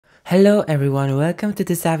Hello everyone, welcome to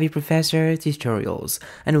the Savvy Professor tutorials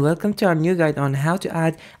and welcome to our new guide on how to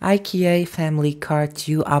add IKEA Family Card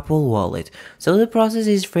to Apple Wallet. So the process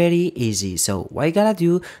is very easy. So what you gotta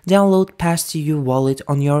do, download Pass to You Wallet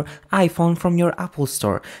on your iPhone from your Apple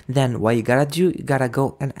Store. Then what you gotta do, you gotta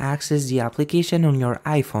go and access the application on your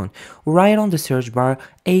iPhone. Right on the search bar,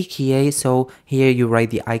 IKEA. So here you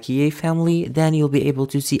write the IKEA family, then you'll be able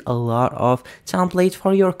to see a lot of templates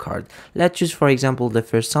for your card. Let's choose for example the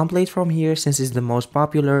first template from here since it's the most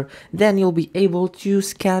popular. Then you'll be able to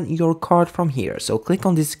scan your card from here. So click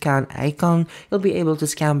on this scan icon. You'll be able to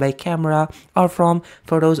scan by camera or from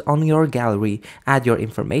photos on your gallery. Add your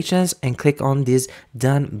informations and click on this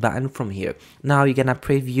done button from here. Now you're gonna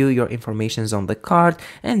preview your informations on the card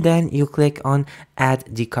and then you click on add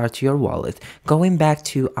the card to your wallet. Going back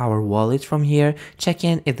to our wallet from here, check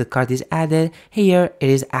in if the card is added. Here it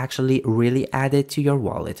is actually really added to your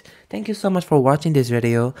wallet. Thank you so much for watching this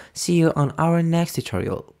video. See you on our next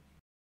tutorial.